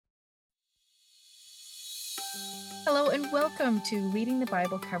Hello and welcome to Reading the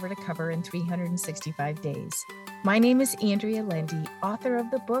Bible Cover to Cover in 365 Days. My name is Andrea Lendy, author of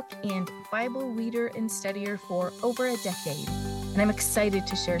the book and Bible reader and studier for over a decade, and I'm excited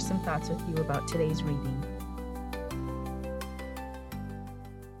to share some thoughts with you about today's reading.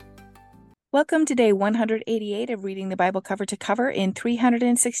 Welcome to day 188 of Reading the Bible Cover to Cover in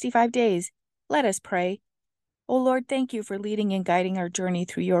 365 Days. Let us pray. O Lord, thank you for leading and guiding our journey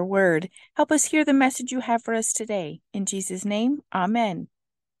through your word. Help us hear the message you have for us today. In Jesus' name, amen.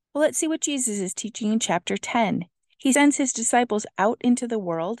 Well, let's see what Jesus is teaching in chapter 10. He sends his disciples out into the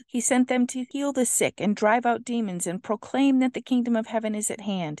world. He sent them to heal the sick and drive out demons and proclaim that the kingdom of heaven is at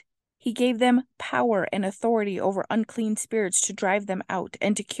hand. He gave them power and authority over unclean spirits to drive them out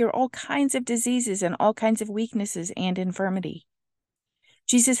and to cure all kinds of diseases and all kinds of weaknesses and infirmity.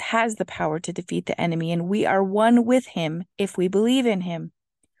 Jesus has the power to defeat the enemy, and we are one with him if we believe in him.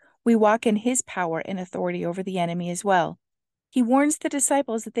 We walk in his power and authority over the enemy as well. He warns the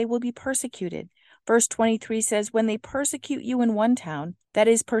disciples that they will be persecuted. Verse 23 says, "When they persecute you in one town, that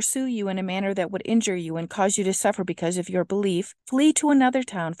is, pursue you in a manner that would injure you and cause you to suffer because of your belief, flee to another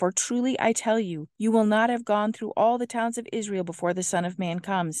town, for truly I tell you, you will not have gone through all the towns of Israel before the Son of Man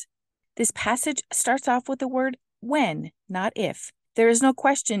comes." This passage starts off with the word when, not if. There is no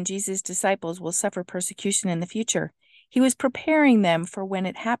question Jesus' disciples will suffer persecution in the future. He was preparing them for when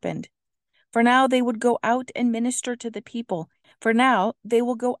it happened. For now, they would go out and minister to the people. For now, they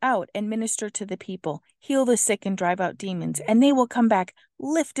will go out and minister to the people, heal the sick and drive out demons, and they will come back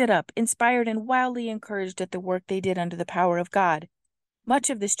lifted up, inspired, and wildly encouraged at the work they did under the power of God. Much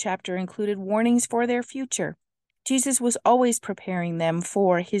of this chapter included warnings for their future. Jesus was always preparing them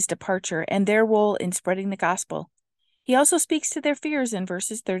for his departure and their role in spreading the gospel. He also speaks to their fears in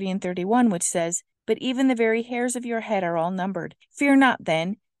verses 30 and 31, which says, "But even the very hairs of your head are all numbered. Fear not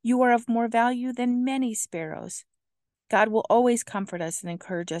then, you are of more value than many sparrows." God will always comfort us and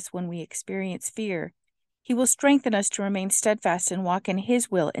encourage us when we experience fear. He will strengthen us to remain steadfast and walk in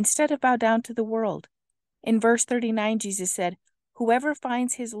his will instead of bow down to the world. In verse 39, Jesus said, "Whoever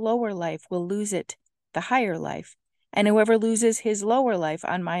finds his lower life will lose it, the higher life. And whoever loses his lower life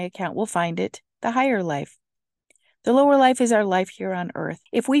on my account will find it, the higher life." The lower life is our life here on earth.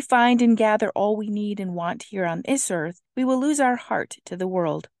 If we find and gather all we need and want here on this earth, we will lose our heart to the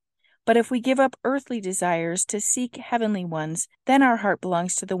world. But if we give up earthly desires to seek heavenly ones, then our heart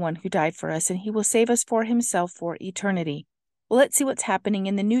belongs to the one who died for us, and he will save us for himself for eternity. Well, let's see what's happening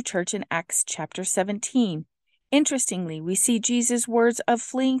in the new church in Acts chapter 17. Interestingly, we see Jesus' words of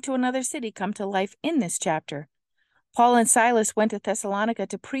fleeing to another city come to life in this chapter. Paul and Silas went to Thessalonica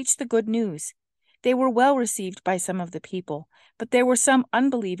to preach the good news. They were well received by some of the people, but there were some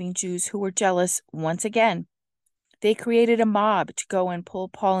unbelieving Jews who were jealous once again. They created a mob to go and pull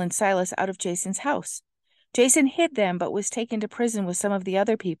Paul and Silas out of Jason's house. Jason hid them but was taken to prison with some of the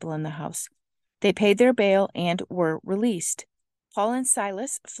other people in the house. They paid their bail and were released. Paul and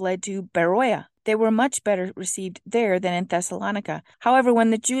Silas fled to Beroia. They were much better received there than in Thessalonica. However, when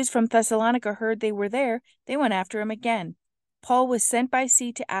the Jews from Thessalonica heard they were there, they went after him again. Paul was sent by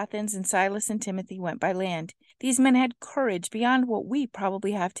sea to Athens, and Silas and Timothy went by land. These men had courage beyond what we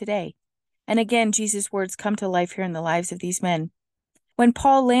probably have today. And again, Jesus' words come to life here in the lives of these men. When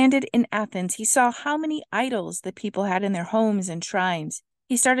Paul landed in Athens, he saw how many idols the people had in their homes and shrines.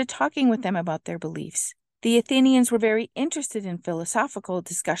 He started talking with them about their beliefs. The Athenians were very interested in philosophical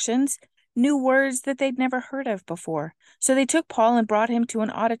discussions, new words that they'd never heard of before. So they took Paul and brought him to an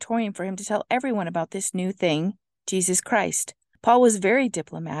auditorium for him to tell everyone about this new thing, Jesus Christ. Paul was very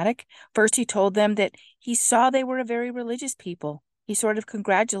diplomatic. First, he told them that he saw they were a very religious people. He sort of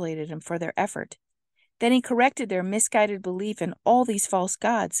congratulated them for their effort. Then he corrected their misguided belief in all these false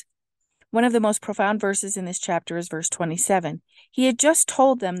gods. One of the most profound verses in this chapter is verse 27. He had just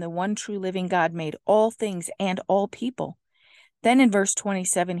told them the one true living God made all things and all people. Then in verse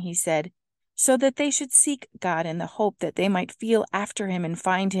 27 he said, "So that they should seek God in the hope that they might feel after him and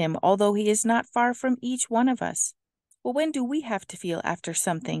find him, although he is not far from each one of us." Well, when do we have to feel after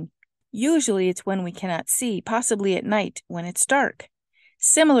something? Usually it's when we cannot see, possibly at night when it's dark.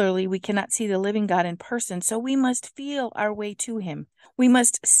 Similarly, we cannot see the living God in person, so we must feel our way to him. We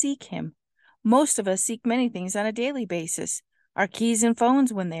must seek him. Most of us seek many things on a daily basis. Our keys and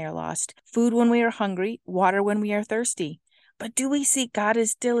phones when they are lost, food when we are hungry, water when we are thirsty. But do we seek God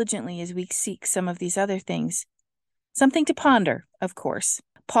as diligently as we seek some of these other things? Something to ponder, of course.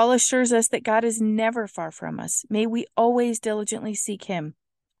 Paul assures us that God is never far from us. May we always diligently seek him.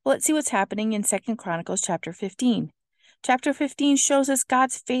 Well, let's see what's happening in II Chronicles chapter 15. Chapter 15 shows us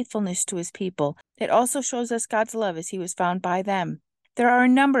God's faithfulness to his people. It also shows us God's love as he was found by them. There are a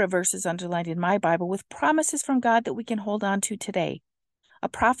number of verses underlined in my Bible with promises from God that we can hold on to today. A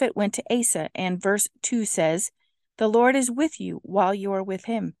prophet went to Asa, and verse 2 says, "The Lord is with you while you are with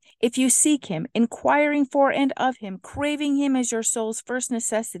him. If you seek him, inquiring for and of him, craving him as your soul's first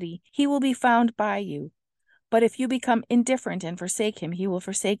necessity, he will be found by you. But if you become indifferent and forsake him, he will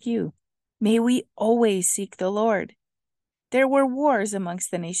forsake you." May we always seek the Lord. There were wars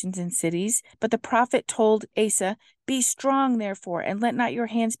amongst the nations and cities, but the prophet told Asa, "Be strong, therefore, and let not your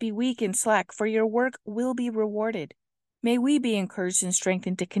hands be weak and slack, for your work will be rewarded." May we be encouraged and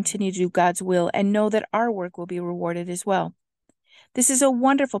strengthened to continue to do God's will and know that our work will be rewarded as well. This is a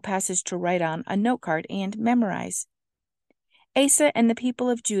wonderful passage to write on a note card and memorize. Asa and the people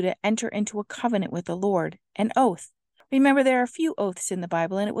of Judah enter into a covenant with the Lord, an oath. Remember, there are few oaths in the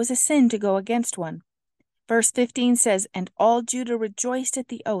Bible, and it was a sin to go against one. Verse 15 says, "And all Judah rejoiced at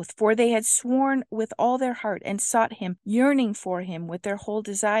the oath, for they had sworn with all their heart and sought him, yearning for him with their whole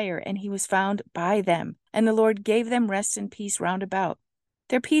desire, and he was found by them. And the Lord gave them rest and peace round about."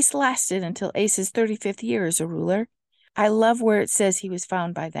 Their peace lasted until Asa's 35th year as a ruler. I love where it says he was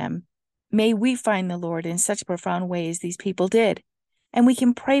found by them. May we find the Lord in such profound ways these people did. And we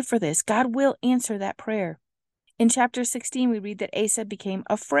can pray for this. God will answer that prayer. In chapter 16, we read that Asa became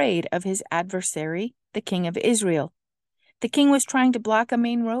afraid of his adversary, the king of Israel. The king was trying to block a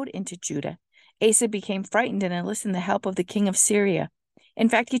main road into Judah. Asa became frightened and enlisted the help of the king of Syria. In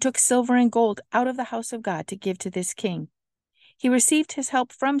fact, he took silver and gold out of the house of God to give to this king. He received his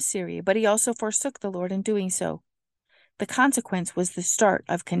help from Syria, but he also forsook the Lord in doing so. The consequence was the start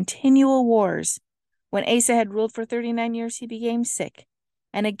of continual wars. When Asa had ruled for 39 years, he became sick.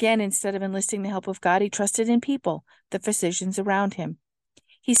 And again, instead of enlisting the help of God, he trusted in people, the physicians around him.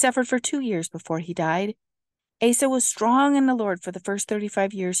 He suffered for 2 years before he died. Asa was strong in the Lord for the first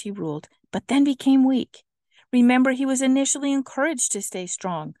 35 years he ruled, but then became weak. Remember, he was initially encouraged to stay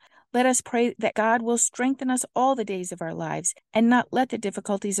strong. Let us pray that God will strengthen us all the days of our lives and not let the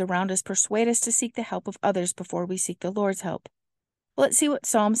difficulties around us persuade us to seek the help of others before we seek the Lord's help. Well, let's see what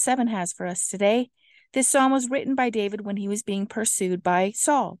Psalm 7 has for us today. This psalm was written by David when he was being pursued by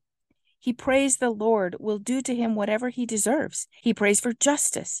Saul. He prays the Lord will do to him whatever he deserves. He prays for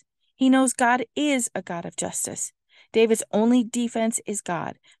justice. He knows God is a God of justice. David's only defense is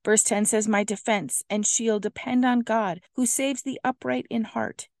God. Verse 10 says, "My defense and shield depend on God, who saves the upright in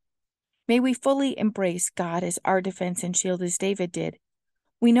heart." May we fully embrace God as our defense and shield as David did.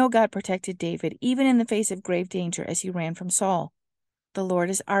 We know God protected David, even in the face of grave danger as he ran from Saul. The Lord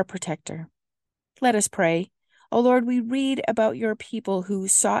is our protector. Let us pray. O Lord, we read about your people who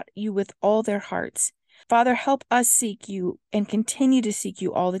sought you with all their hearts. Father, help us seek you and continue to seek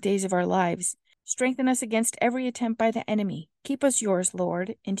you all the days of our lives. Strengthen us against every attempt by the enemy. Keep us yours,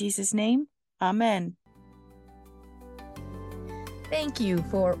 Lord. In Jesus' name, amen. Thank you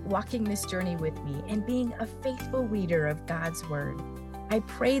for walking this journey with me and being a faithful reader of God's Word. I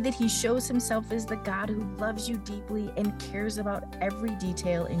pray that He shows Himself as the God who loves you deeply and cares about every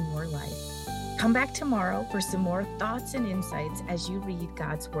detail in your life. Come back tomorrow for some more thoughts and insights as you read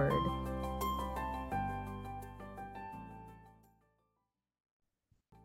God's Word.